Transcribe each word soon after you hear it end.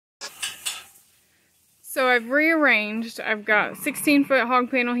So I've rearranged. I've got 16-foot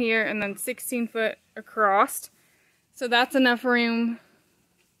hog panel here and then 16-foot across. So that's enough room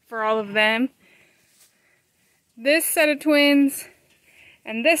for all of them. This set of twins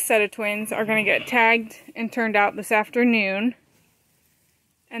and this set of twins are going to get tagged and turned out this afternoon.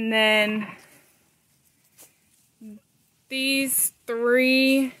 And then these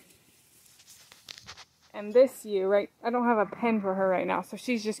three and this ewe, right? I don't have a pen for her right now, so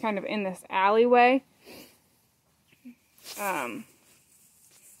she's just kind of in this alleyway.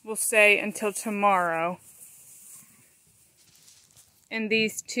 We'll stay until tomorrow. And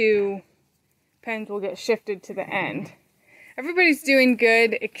these two pens will get shifted to the end. Everybody's doing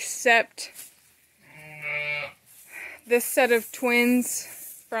good except this set of twins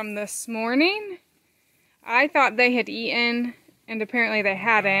from this morning. I thought they had eaten, and apparently they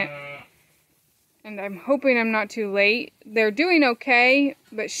hadn't. And I'm hoping I'm not too late. They're doing okay,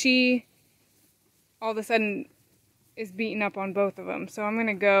 but she all of a sudden is beaten up on both of them. So I'm going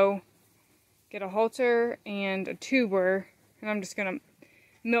to go get a halter and a tuber, and I'm just going to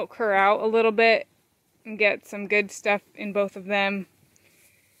milk her out a little bit and get some good stuff in both of them.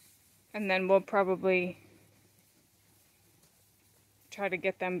 And then we'll probably try to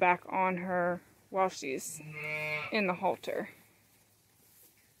get them back on her while she's in the halter.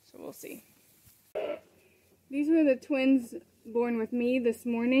 So we'll see. These were the twins born with me this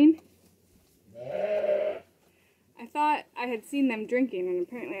morning. I thought I had seen them drinking, and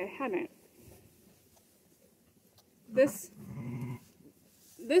apparently I hadn't. This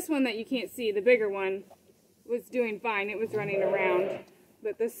one that you can't see, the bigger one, was doing fine. It was running around.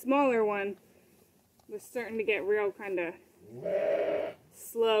 But the smaller one was starting to get real kind of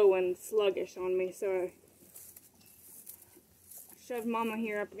slow and sluggish on me. So I shoved Mama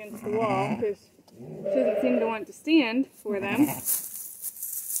here up against the wall because she doesn't seem to want to stand for them. And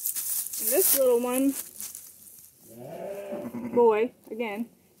this little one, boy, again,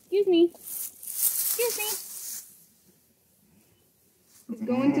 excuse me, is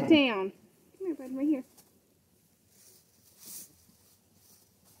going to town. Come here, bud, right here.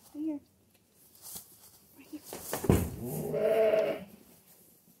 Right here. Right here.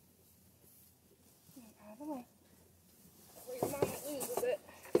 Out of the way. That way your mama loses it.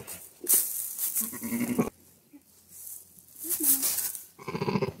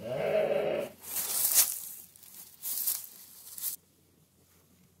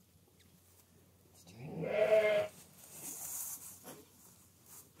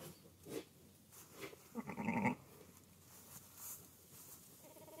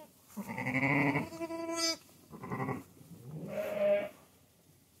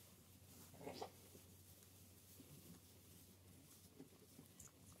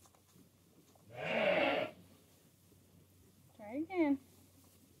 Try again.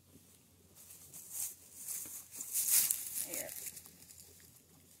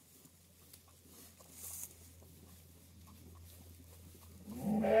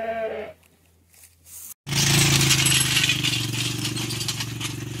 There.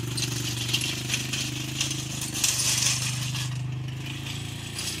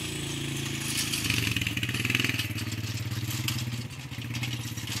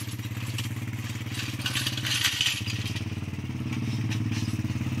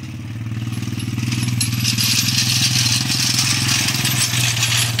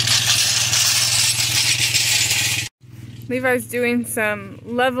 Levi's doing some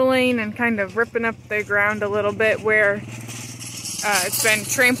leveling and kind of ripping up the ground a little bit where it's been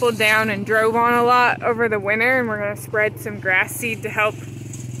trampled down and drove on a lot over the winter, and we're going to spread some grass seed to help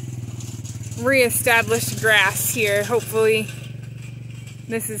reestablish grass here. Hopefully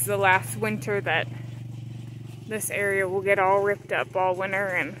this is the last winter that this area will get all ripped up all winter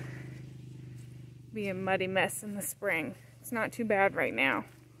and be a muddy mess in the spring. It's not too bad right now.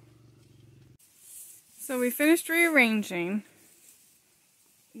 So we finished rearranging.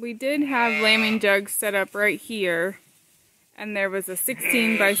 We did have lambing jugs set up right here, and there was a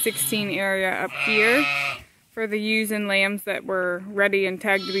 16 by 16 area up here for the ewes and lambs that were ready and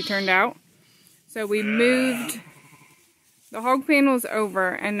tagged to be turned out. So we moved the hog panels over,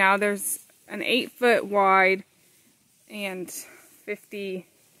 and now there's an 8-foot wide and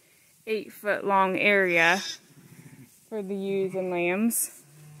 58-foot long area for the ewes and lambs.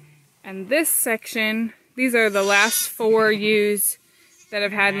 And this section, these are the last 4 ewes that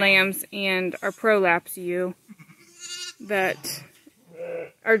have had lambs and our prolapse ewe that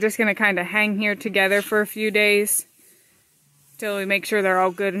are just going to kind of hang here together for a few days till we make sure they're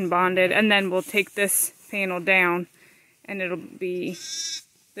all good and bonded. And then we'll take this panel down and it'll be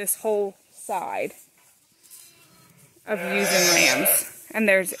this whole side of ewes and lambs. And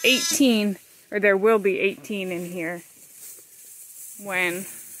there's 18 or there will be 18 in here when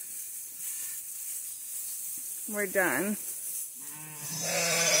we're done.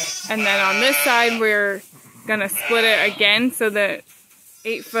 And then on this side, we're gonna split it again so that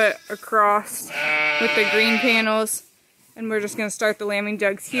 8 foot across with the green panels. And we're just gonna start the lambing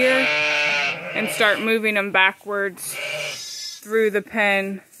jugs here and start moving them backwards through the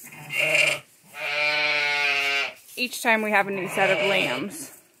pen each time we have a new set of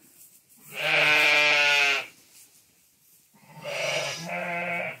lambs.